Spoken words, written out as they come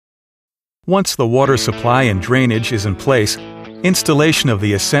Once the water supply and drainage is in place, installation of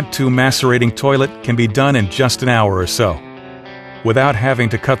the Ascent 2 macerating toilet can be done in just an hour or so. Without having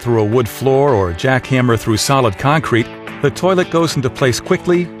to cut through a wood floor or jackhammer through solid concrete, the toilet goes into place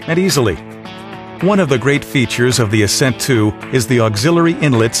quickly and easily. One of the great features of the Ascent 2 is the auxiliary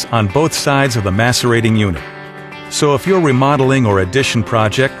inlets on both sides of the macerating unit. So if your remodeling or addition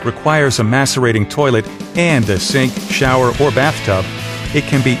project requires a macerating toilet and a sink, shower, or bathtub, it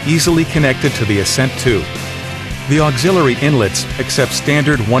can be easily connected to the Ascent 2. The auxiliary inlets accept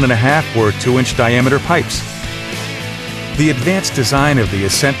standard 1.5 or 2-inch diameter pipes. The advanced design of the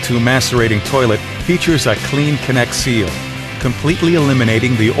Ascent 2 macerating toilet features a clean connect seal, completely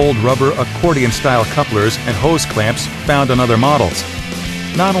eliminating the old rubber accordion-style couplers and hose clamps found on other models.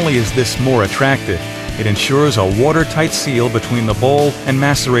 Not only is this more attractive, it ensures a watertight seal between the bowl and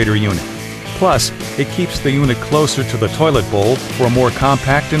macerator unit. Plus, it keeps the unit closer to the toilet bowl for a more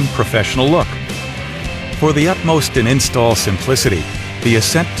compact and professional look. For the utmost in install simplicity, the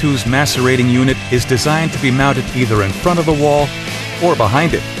Ascent 2's macerating unit is designed to be mounted either in front of the wall or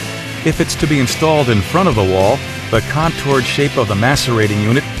behind it. If it's to be installed in front of the wall, the contoured shape of the macerating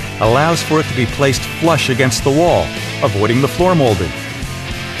unit allows for it to be placed flush against the wall, avoiding the floor molding.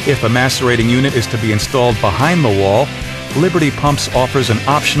 If the macerating unit is to be installed behind the wall, Liberty Pumps offers an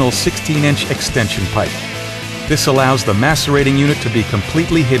optional 16-inch extension pipe. This allows the macerating unit to be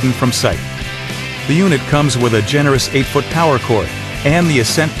completely hidden from sight. The unit comes with a generous 8-foot power cord, and the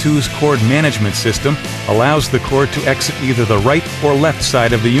Ascent 2's cord management system allows the cord to exit either the right or left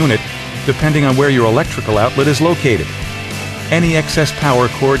side of the unit, depending on where your electrical outlet is located. Any excess power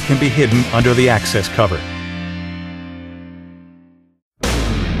cord can be hidden under the access cover.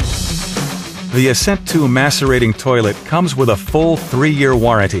 The Ascent 2 macerating toilet comes with a full 3-year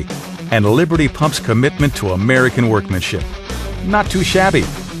warranty and Liberty Pump's commitment to American workmanship. Not too shabby.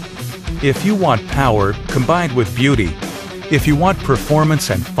 If you want power combined with beauty, if you want performance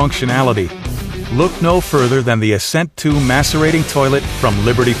and functionality, look no further than the Ascent 2 macerating toilet from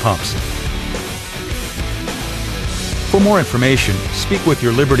Liberty Pumps. For more information, speak with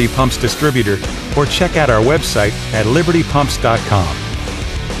your Liberty Pumps distributor or check out our website at libertypumps.com.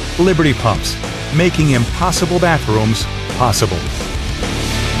 Liberty Pumps, making impossible bathrooms possible.